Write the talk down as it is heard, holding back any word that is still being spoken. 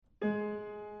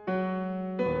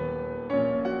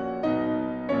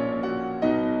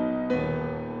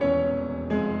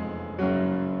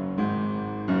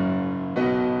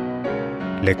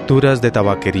Lecturas de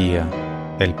tabaquería.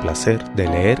 El placer de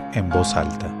leer en voz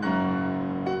alta.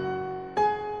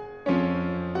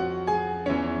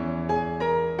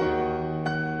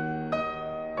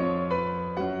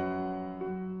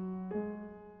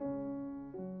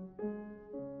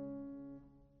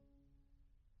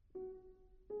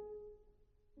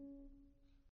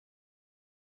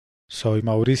 Soy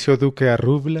Mauricio Duque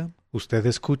Arrubla. Usted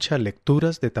escucha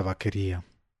Lecturas de tabaquería.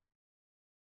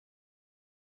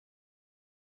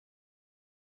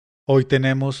 Hoy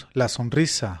tenemos La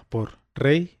sonrisa por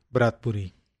Ray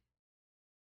Bradbury.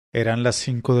 Eran las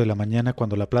 5 de la mañana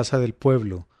cuando la plaza del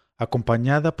pueblo,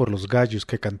 acompañada por los gallos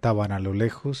que cantaban a lo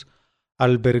lejos,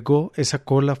 albergó esa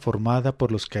cola formada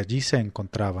por los que allí se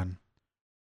encontraban.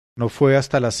 No fue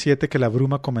hasta las 7 que la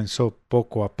bruma comenzó,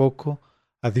 poco a poco,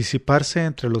 a disiparse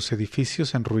entre los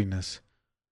edificios en ruinas.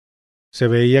 Se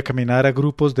veía caminar a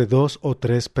grupos de 2 o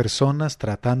 3 personas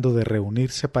tratando de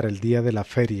reunirse para el día de la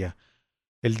feria,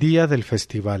 el día del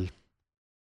festival.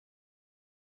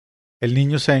 El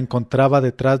niño se encontraba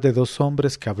detrás de 2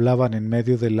 hombres que hablaban en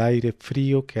medio del aire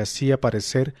frío que hacía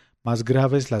parecer más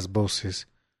graves las voces.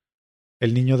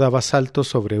 El niño daba saltos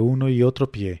sobre uno y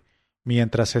otro pie,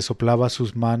 mientras se soplaba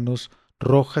sus manos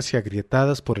rojas y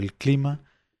agrietadas por el clima,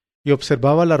 y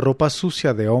observaba la ropa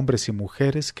sucia de hombres y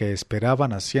mujeres que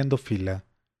esperaban haciendo fila.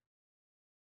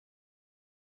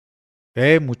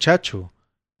 Muchacho,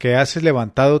 ¿qué haces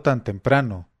levantado tan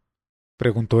temprano?,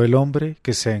 preguntó el hombre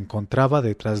que se encontraba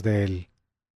detrás de él.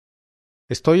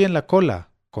 Estoy en la cola,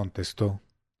 contestó.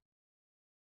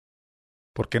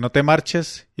 ¿Por qué no te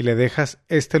marchas y le dejas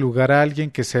este lugar a alguien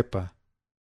que sepa?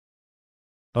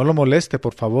 No lo moleste,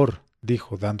 por favor,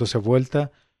 dijo, dándose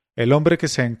vuelta, el hombre que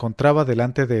se encontraba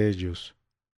delante de ellos.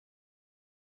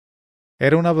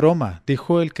 Era una broma,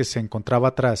 dijo el que se encontraba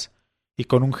atrás, y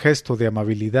con un gesto de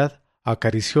amabilidad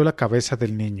acarició la cabeza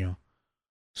del niño.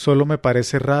 Solo me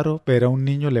parece raro ver a un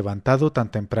niño levantado tan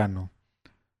temprano.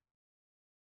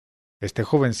 Este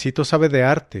jovencito sabe de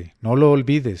arte, no lo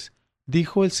olvides,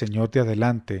 dijo el señor de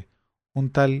adelante, un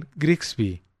tal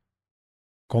Grigsby.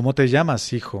 ¿Cómo te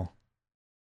llamas, hijo?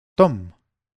 Tom.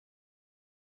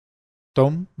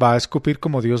 Tom va a escupir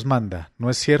como Dios manda, ¿no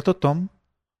es cierto, Tom?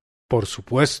 Por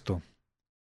supuesto.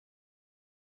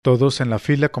 Todos en la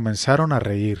fila comenzaron a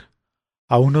reír.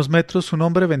 A unos metros un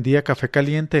hombre vendía café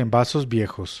caliente en vasos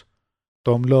viejos.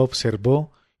 Tom lo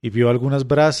observó y vio algunas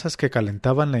brasas que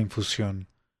calentaban la infusión.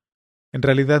 En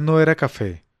realidad no era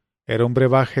café, era un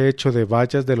brebaje hecho de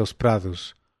bayas de los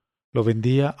prados. Lo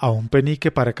vendía a un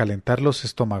penique para calentar los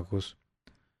estómagos.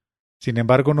 Sin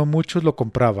embargo, no muchos lo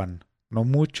compraban, no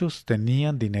muchos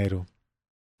tenían dinero.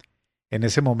 En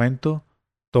ese momento,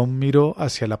 Tom miró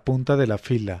hacia la punta de la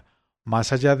fila,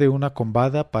 más allá de una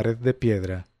combada pared de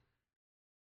piedra.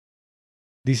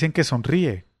 Dicen que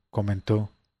sonríe,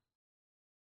 comentó.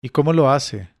 ¿Y cómo lo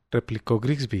hace?, replicó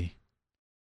Grigsby.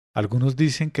 Algunos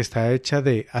dicen que está hecha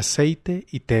de aceite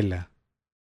y tela.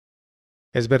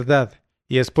 Es verdad,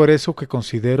 y es por eso que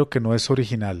considero que no es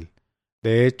original.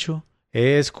 De hecho,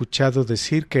 he escuchado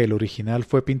decir que el original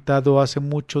fue pintado hace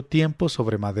mucho tiempo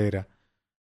sobre madera.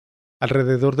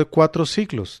 Alrededor de 4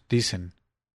 siglos, dicen.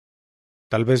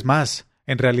 Tal vez más.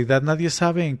 En realidad nadie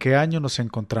sabe en qué año nos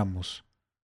encontramos.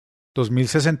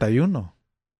 2061.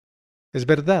 Es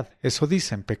verdad, eso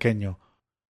dicen, pequeño.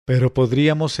 Pero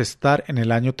podríamos estar en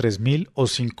el año 3000 o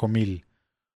 5000.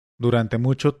 Durante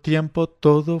mucho tiempo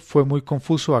todo fue muy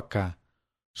confuso acá.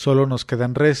 Solo nos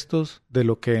quedan restos de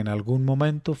lo que en algún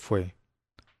momento fue.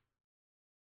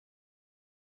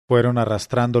 Fueron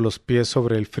arrastrando los pies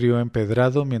sobre el frío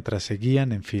empedrado mientras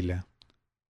seguían en fila.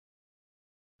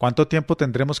 ¿Cuánto tiempo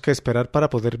tendremos que esperar para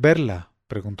poder verla?,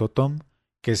 preguntó Tom,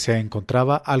 que se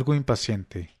encontraba algo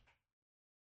impaciente.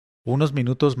 Unos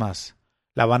minutos más.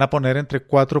 La van a poner entre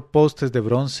 4 postes de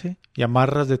bronce y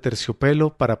amarras de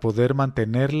terciopelo para poder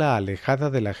mantenerla alejada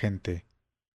de la gente.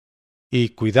 Y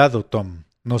cuidado, Tom,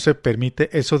 no se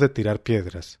permite eso de tirar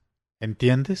piedras.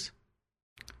 ¿Entiendes?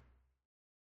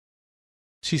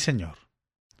 Sí, señor.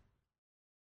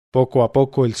 Poco a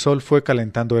poco el sol fue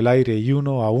calentando el aire y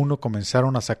uno a uno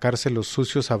comenzaron a sacarse los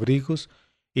sucios abrigos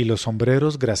y los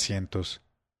sombreros grasientos.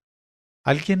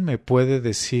 ¿Alguien me puede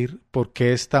decir por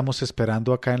qué estamos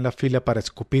esperando acá en la fila para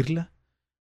escupirla?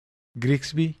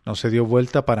 Grigsby no se dio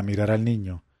vuelta para mirar al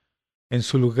niño. En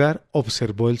su lugar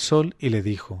observó el sol y le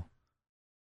dijo: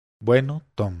 Bueno,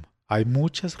 Tom, hay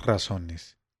muchas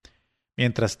razones.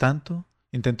 Mientras tanto,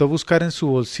 intentó buscar en su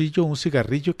bolsillo un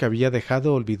cigarrillo que había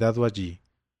dejado olvidado allí.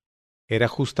 Era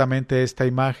justamente esta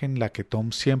imagen la que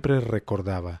Tom siempre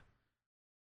recordaba.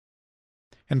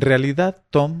 En realidad,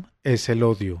 Tom es el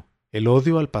odio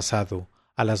al pasado,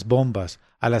 a las bombas,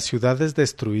 a las ciudades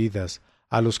destruidas,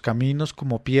 a los caminos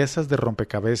como piezas de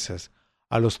rompecabezas,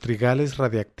 a los trigales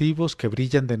radiactivos que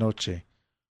brillan de noche.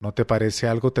 ¿No te parece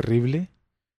algo terrible?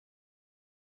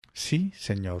 Sí,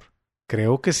 señor,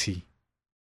 creo que sí.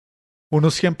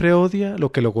 Uno siempre odia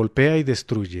lo que lo golpea y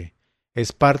destruye.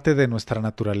 Es parte de nuestra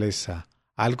naturaleza,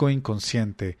 algo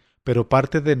inconsciente, pero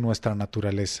parte de nuestra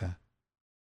naturaleza.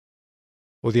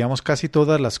 Odiamos casi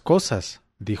todas las cosas,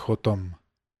 dijo Tom.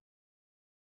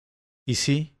 Y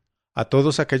sí, a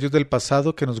todos aquellos del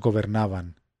pasado que nos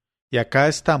gobernaban. Y acá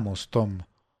estamos, Tom,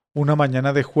 una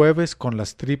mañana de jueves con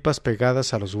las tripas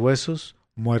pegadas a los huesos,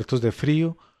 muertos de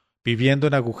frío, viviendo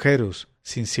en agujeros,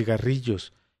 sin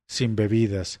cigarrillos, sin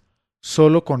bebidas,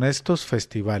 solo con estos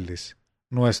festivales,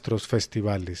 nuestros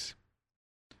festivales.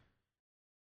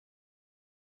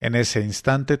 En ese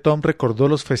instante Tom recordó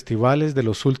los festivales de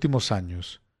los últimos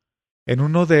años. En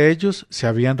uno de ellos se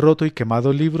habían roto y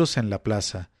quemado libros en la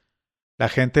plaza. La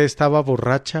gente estaba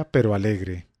borracha pero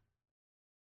alegre.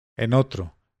 En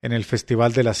otro, en el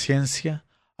Festival de la Ciencia,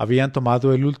 habían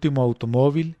tomado el último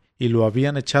automóvil y lo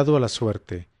habían echado a la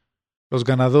suerte. Los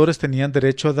ganadores tenían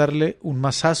derecho a darle un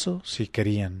mazazo si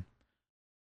querían.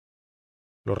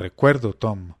 Lo recuerdo,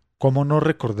 Tom. ¿Cómo no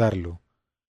recordarlo?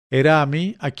 Era a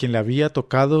mí a quien le había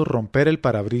tocado romper el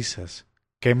parabrisas.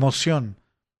 ¡Qué emoción!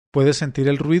 ¿Puedes sentir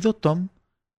el ruido, Tom?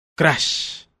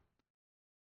 ¡Crash!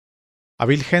 A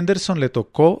Bill Henderson le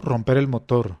tocó romper el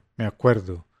motor, me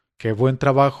acuerdo. ¡Qué buen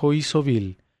trabajo hizo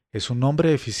Bill! Es un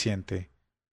hombre eficiente.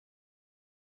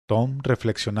 Tom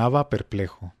reflexionaba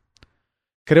perplejo.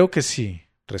 Creo que sí,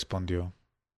 respondió.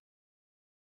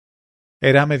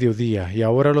 Era mediodía y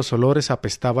ahora los olores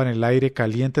apestaban el aire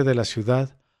caliente de la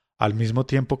ciudad, al mismo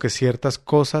tiempo que ciertas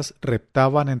cosas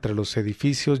reptaban entre los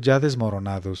edificios ya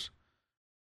desmoronados.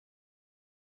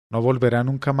 ¿No volverá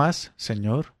nunca más,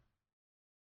 señor?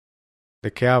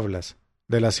 ¿De qué hablas?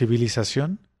 ¿De la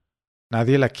civilización?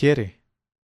 Nadie la quiere.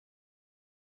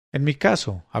 En mi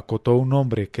caso, acotó un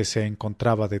hombre que se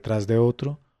encontraba detrás de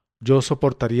otro, yo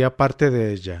soportaría parte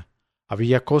de ella.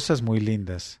 Había cosas muy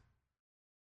lindas.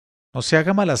 No se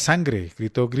haga mala sangre,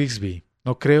 gritó Grigsby.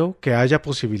 No creo que haya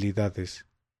posibilidades.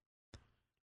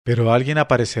 Pero alguien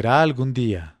aparecerá algún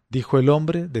día, dijo el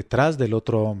hombre detrás del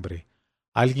otro hombre.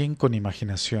 Alguien con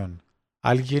imaginación,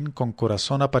 alguien con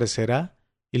corazón aparecerá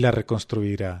y la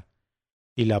reconstruirá,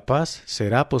 y la paz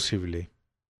será posible.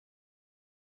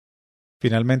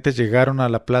 Finalmente llegaron a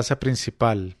la plaza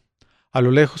principal. A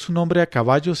lo lejos un hombre a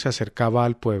caballo se acercaba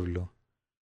al pueblo.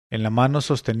 En la mano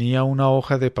sostenía una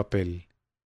hoja de papel.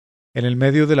 En el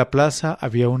medio de la plaza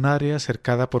había un área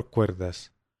cercada por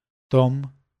cuerdas.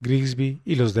 Tom, Grigsby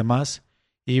y los demás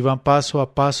iban paso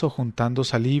a paso juntando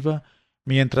saliva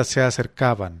mientras se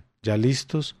acercaban, ya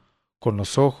listos, con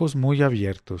los ojos muy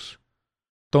abiertos.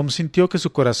 Tom sintió que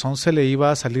su corazón se le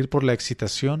iba a salir por la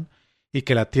excitación y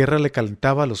que la tierra le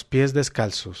calentaba los pies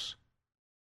descalzos.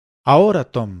 Ahora,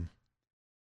 Tom.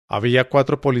 Había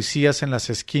 4 policías en las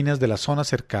esquinas de la zona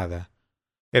cercada.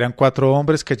 Eran 4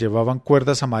 hombres que llevaban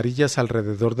cuerdas amarillas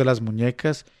alrededor de las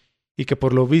muñecas y que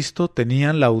por lo visto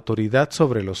tenían la autoridad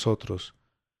sobre los otros.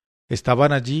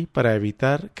 Estaban allí para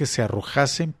evitar que se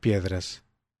arrojasen piedras.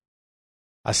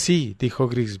 Así, dijo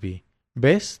Grigsby.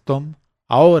 ¿Ves, Tom?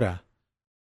 Ahora.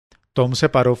 Tom se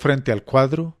paró frente al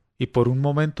cuadro y por un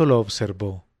momento lo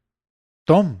observó.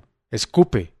 Tom,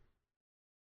 escupe.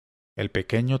 El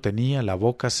pequeño tenía la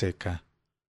boca seca.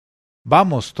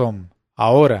 Vamos, Tom,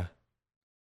 ahora.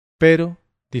 Pero,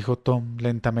 dijo Tom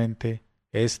lentamente,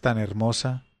 es tan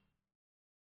hermosa.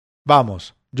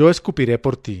 Vamos, yo escupiré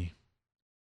por ti.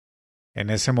 En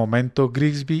ese momento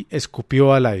Grigsby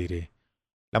escupió al aire.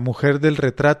 La mujer del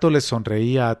retrato le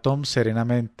sonreía a Tom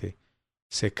serenamente,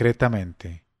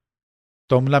 secretamente.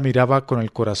 Tom la miraba con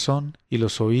el corazón y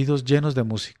los oídos llenos de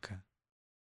música.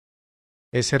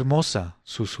 Es hermosa,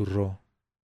 susurró.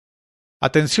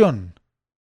 ¡Atención!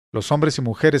 Los hombres y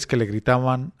mujeres que le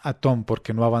gritaban a Tom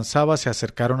porque no avanzaba se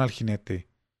acercaron al jinete.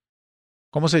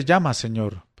 ¿Cómo se llama,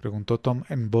 señor? Preguntó Tom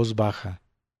en voz baja.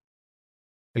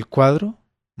 ¿El cuadro?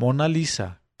 Mona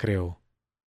Lisa, creo.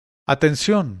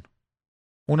 ¡Atención!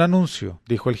 Un anuncio,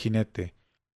 dijo el jinete.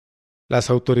 Las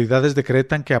autoridades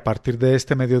decretan que a partir de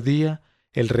este mediodía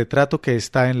el retrato que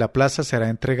está en la plaza será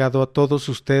entregado a todos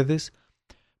ustedes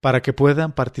para que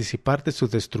puedan participar de su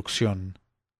destrucción.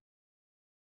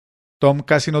 Tom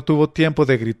casi no tuvo tiempo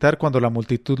de gritar cuando la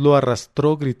multitud lo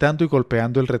arrastró gritando y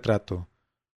golpeando el retrato.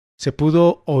 Se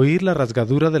pudo oír la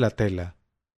rasgadura de la tela.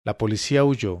 La policía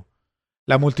huyó.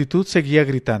 La multitud seguía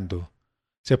gritando.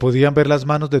 Se podían ver las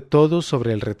manos de todos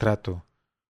sobre el retrato,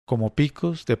 como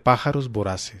picos de pájaros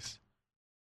voraces.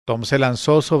 Tom se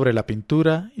lanzó sobre la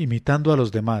pintura, imitando a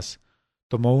los demás.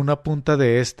 Tomó una punta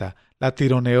de ésta, la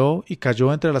tironeó y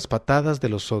cayó entre las patadas de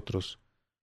los otros.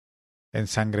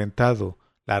 Ensangrentado,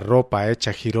 la ropa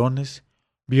hecha jirones,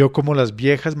 vio cómo las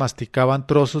viejas masticaban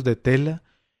trozos de tela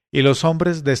y los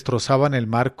hombres destrozaban el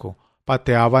marco,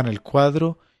 pateaban el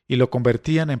cuadro y lo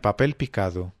convertían en papel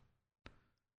picado.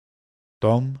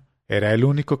 Tom era el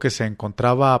único que se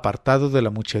encontraba apartado de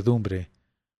la muchedumbre.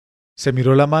 Se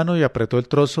miró la mano y apretó el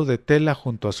trozo de tela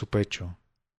junto a su pecho.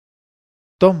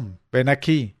 —Tom, ven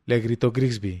aquí —le gritó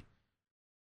Grigsby.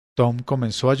 Tom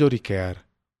comenzó a lloriquear.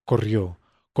 Corrió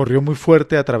muy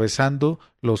fuerte atravesando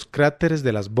los cráteres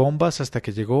de las bombas hasta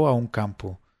que llegó a un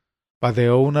campo.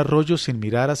 Vadeó un arroyo sin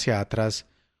mirar hacia atrás,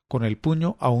 con el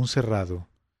puño aún cerrado.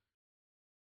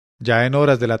 Ya en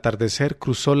horas del atardecer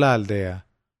cruzó la aldea.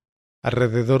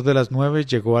 Alrededor de las 9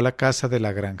 llegó a la casa de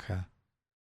la granja.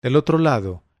 Del otro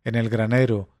lado, en el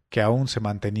granero, que aún se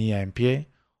mantenía en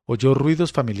pie, oyó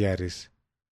ruidos familiares.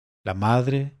 La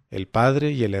madre, el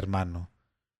padre y el hermano.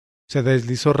 Se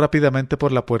deslizó rápidamente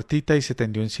por la puertita y se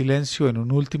tendió en silencio en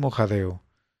un último jadeo.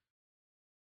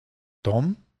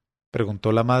 —¿Tom?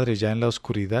 —preguntó la madre ya en la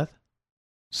oscuridad.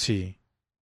 —Sí.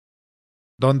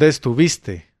 —¿Dónde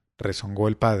estuviste? —rezongó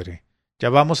el padre. —Ya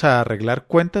vamos a arreglar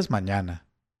cuentas mañana.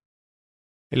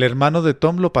 El hermano de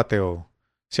Tom lo pateó.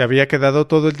 Se había quedado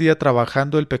todo el día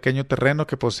trabajando el pequeño terreno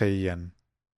que poseían.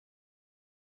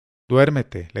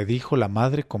 —Duérmete —le dijo la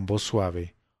madre con voz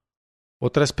suave.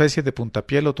 Otra especie de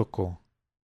puntapié lo tocó.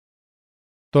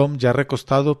 Tom, ya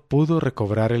recostado, pudo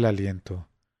recobrar el aliento.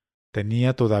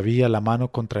 Tenía todavía la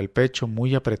mano contra el pecho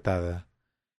muy apretada.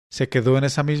 Se quedó en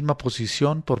esa misma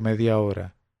posición por media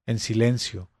hora, en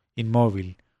silencio,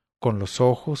 inmóvil, con los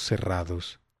ojos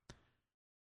cerrados.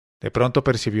 De pronto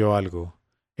percibió algo.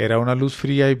 Era una luz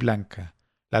fría y blanca.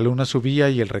 La luna subía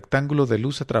y el rectángulo de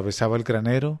luz atravesaba el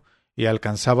granero y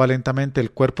alcanzaba lentamente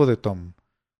el cuerpo de Tom.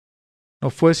 No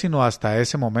fue sino hasta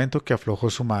ese momento que aflojó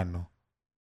su mano.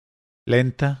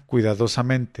 Lenta,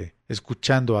 cuidadosamente,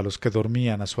 escuchando a los que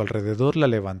dormían a su alrededor, la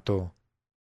levantó.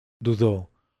 Dudó,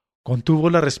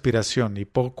 contuvo la respiración y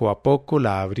poco a poco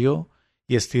la abrió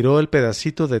y estiró el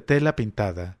pedacito de tela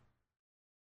pintada.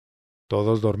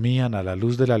 Todos dormían a la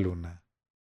luz de la luna,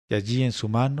 y allí en su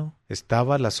mano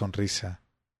estaba la sonrisa.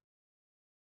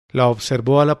 La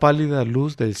observó a la pálida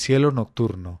luz del cielo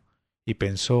nocturno y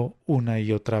pensó una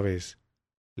y otra vez: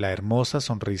 la hermosa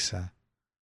sonrisa.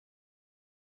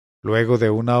 Luego de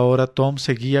una hora Tom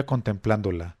seguía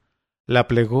contemplándola. La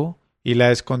plegó y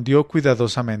la escondió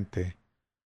cuidadosamente.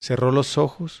 Cerró los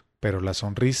ojos, pero la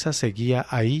sonrisa seguía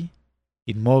ahí,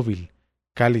 inmóvil,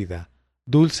 cálida,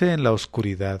 dulce en la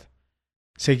oscuridad.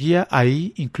 Seguía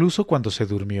ahí incluso cuando se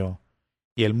durmió,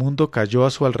 y el mundo cayó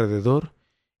a su alrededor,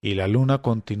 y la luna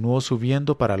continuó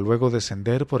subiendo para luego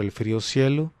descender por el frío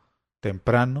cielo,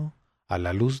 temprano, a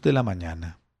la luz de la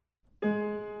mañana.